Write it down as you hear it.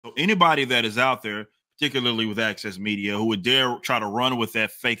anybody that is out there, particularly with Access Media, who would dare try to run with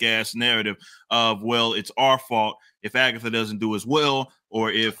that fake ass narrative of, well, it's our fault if Agatha doesn't do as well,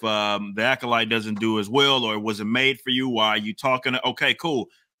 or if the Acolyte doesn't do as well, or it wasn't made for you. Why are you talking? Okay, cool.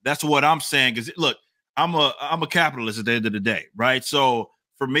 That's what I'm saying. Because look, I'm a capitalist at the end of the day, right? So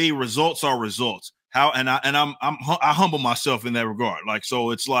for me, results are results. I humble myself in that regard. Like, so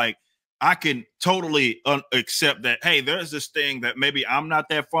it's like I can totally accept that. Hey, there's this thing that maybe I'm not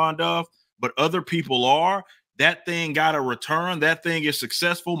that fond of, but other people are. That thing got a return. That thing is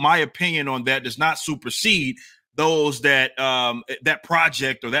successful. My opinion on that does not supersede those that that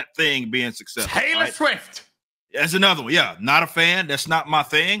project or that thing being successful. Taylor Swift. That's another one. Yeah, not a fan. That's not my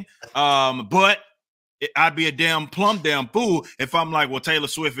thing. But I'd be a damn fool if I'm like, well, Taylor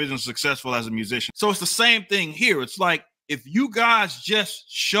Swift isn't successful as a musician. So it's the same thing here. It's like, if you guys just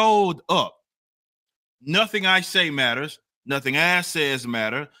showed up, nothing I say matters. Nothing Ash says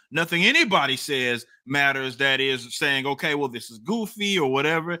matter. Nothing anybody says matters that is saying, okay, well, this is goofy or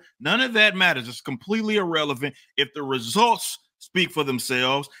whatever. None of that matters. It's completely irrelevant. If the results speak for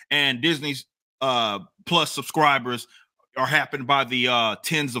themselves and Disney's Plus subscribers are happened by the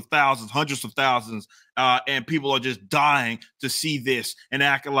tens of thousands, hundreds of thousands, and people are just dying to see this and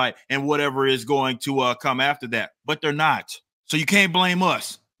Acolyte and whatever is going to come after that. But they're not. So you can't blame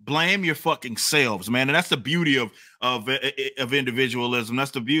us. Blame your fucking selves, man. And that's the beauty of individualism.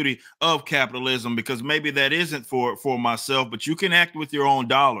 That's the beauty of capitalism, because maybe that isn't for myself, but you can act with your own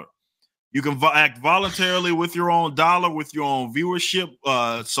dollar. You can act voluntarily with your own dollar, with your own viewership.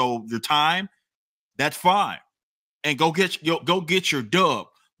 So your time, that's fine. And go get your dub.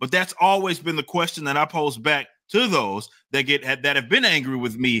 But that's always been the question that I pose back to those that have been angry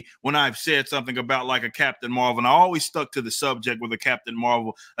with me when I've said something about like a Captain Marvel. And I always stuck to the subject with a Captain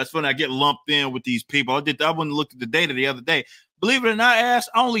Marvel. That's when I get lumped in with these people. I went and looked at the data the other day. Believe it or not, I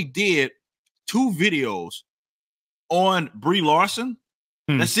only did 2 videos on Brie Larson.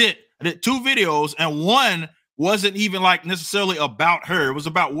 That's it. I did 2 videos, and one wasn't even like necessarily about her. It was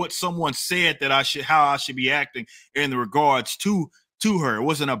about what someone said that how I should be acting in the regards to her. It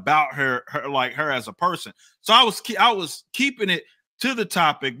wasn't about her as a person. So I was keeping it to the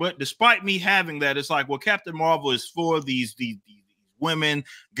topic, but despite me having that, it's like, well, Captain Marvel is for these women.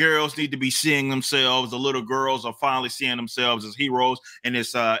 Girls need to be seeing themselves. The little girls are finally seeing themselves as heroes in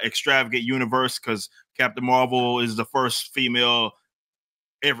this extravagant universe, because Captain Marvel is the first female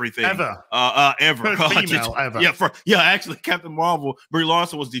everything ever. First female ever. Actually, Captain Marvel, Brie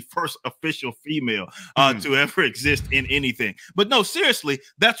Larson was the first official female to ever exist in anything. But no, seriously,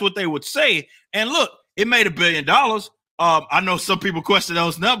 that's what they would say. And look, it made $1 billion. I know some people question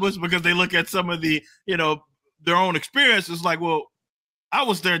those numbers because they look at some of the, their own experiences. Like, well, I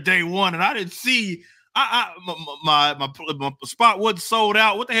was there day one and I didn't see my spot wasn't sold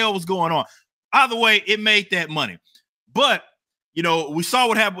out. What the hell was going on? Either way, it made that money. But we saw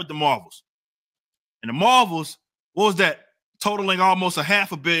what happened with the Marvels. And the Marvels, what was that? Totaling almost a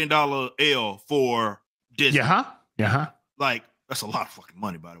 $500 million L for Disney. Like, that's a lot of fucking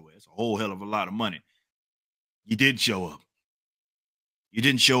money, by the way. It's a whole hell of a lot of money. You didn't show up. You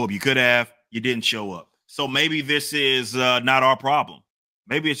didn't show up. You could have. You didn't show up. So maybe this is not our problem.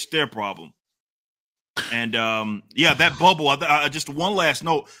 Maybe it's their problem. And that bubble, just one last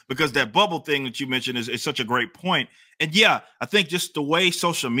note, because that bubble thing that you mentioned is such a great point. And yeah, I think just the way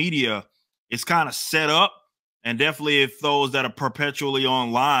social media is kind of set up, and definitely if those that are perpetually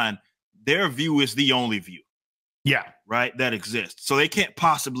online, their view is the only view. Yeah. Right. That exists. So they can't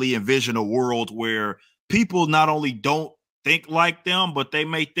possibly envision a world where people not only don't think like them, but they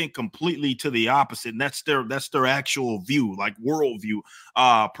may think completely to the opposite. And that's their actual view, like worldview,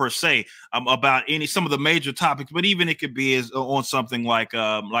 per se, about some of the major topics. But even it could be on something like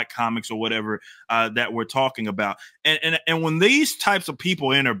comics or whatever that we're talking about. And when these types of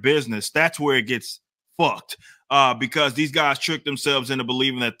people enter business, that's where it gets fucked, because these guys trick themselves into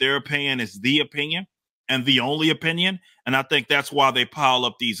believing that their opinion is the opinion and the only opinion. And I think that's why they pile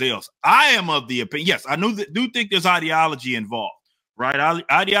up these L's. I am of the opinion. Yes, I do think there's ideology involved, right?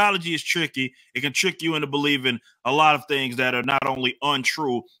 Ideology is tricky. It can trick you into believing a lot of things that are not only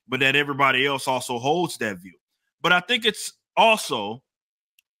untrue, but that everybody else also holds that view. But I think it's also,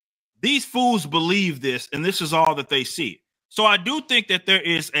 these fools believe this, and this is all that they see. So I do think that there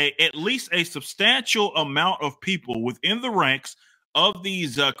is at least a substantial amount of people within the ranks of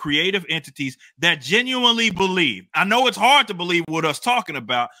these creative entities that genuinely believe. I know it's hard to believe what us talking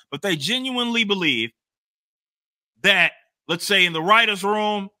about, but they genuinely believe that, let's say, in the writer's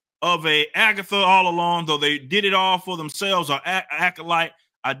room of a Agatha All Along, though they did it all for themselves, or Acolyte,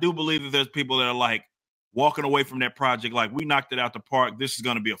 I do believe that there's people that are like, walking away from that project like we knocked it out the park. This is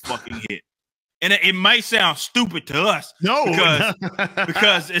going to be a fucking hit. And it may sound stupid to us,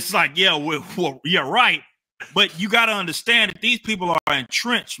 because it's like, yeah, well, yeah, right. But you got to understand that these people are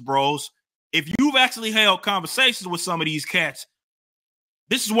entrenched, bros. If you've actually held conversations with some of these cats,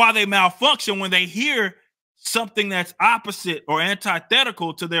 this is why they malfunction when they hear something that's opposite or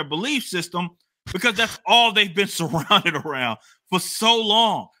antithetical to their belief system, because that's all they've been surrounded around for so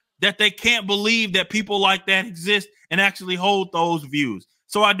long that they can't believe that people like that exist and actually hold those views.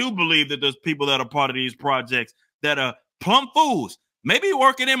 So I do believe that there's people that are part of these projects that are plumb fools, maybe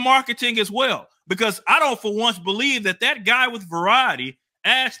working in marketing as well, because I don't for once believe that that guy with Variety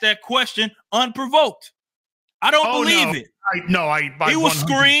asked that question unprovoked. I don't believe it. He was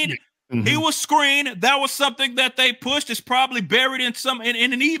screened. He was screened. That was something that they pushed. It's probably buried in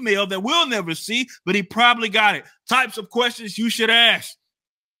in an email that we'll never see, but he probably got it. Types of questions you should ask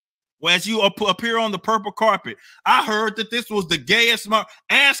as you appear on the purple carpet. I heard that this was the gayest.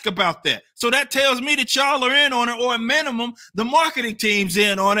 Ask about that. So that tells me that y'all are in on it, or at minimum, the marketing team's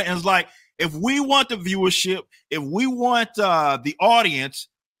in on it. And it's like, if we want the viewership, if we want the audience,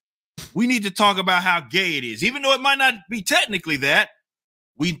 we need to talk about how gay it is. Even though it might not be technically that,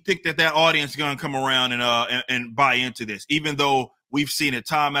 we think that that audience is going to come around and buy into this. Even though we've seen it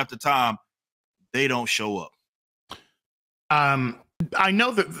time after time, they don't show up. I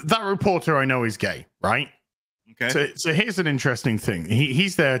know that reporter I know is gay, right? Okay. So here's an interesting thing.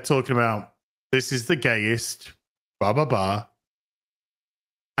 He's there talking about this is the gayest, blah blah blah,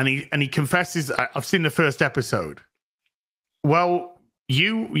 and he confesses. I've seen the first episode. Well,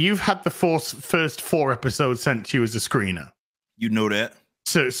 you've had the first 4 episodes sent to you as a screener. You know that.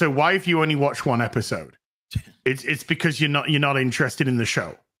 So why have you only watched 1 episode? It's because you're not interested in the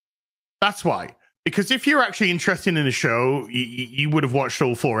show. That's why. Because if you're actually interested in the show, you would have watched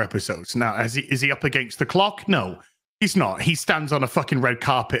all 4 episodes. Now, is he up against the clock? No, he's not. He stands on a fucking red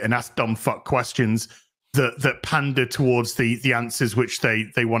carpet and asks dumb fuck questions that pander towards the answers which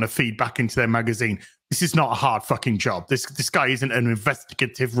they want to feed back into their magazine. This is not a hard fucking job. This guy isn't an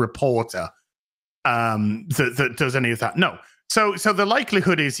investigative reporter that does any of that. No. So the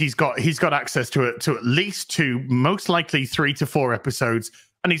likelihood is he's got access to at least 2, most likely 3 to 4 episodes,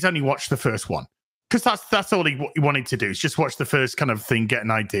 and he's only watched the first one. Because that's all he wanted to do, is just watch the first kind of thing, get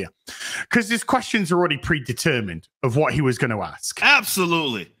an idea. Because his questions are already predetermined of what he was going to ask.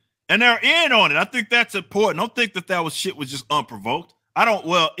 Absolutely. And they're in on it. I think that's important. Don't think that shit was just unprovoked.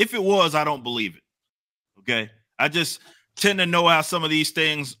 If it was, I don't believe it. Okay? I just tend to know how some of these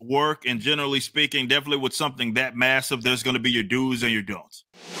things work. And generally speaking, definitely with something that massive, there's going to be your do's and your don'ts.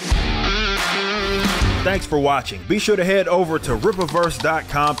 Thanks for watching. Be sure to head over to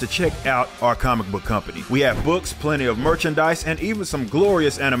Rippaverse.com to check out our comic book company. We have books, plenty of merchandise, and even some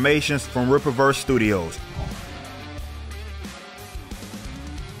glorious animations from Rippaverse Studios.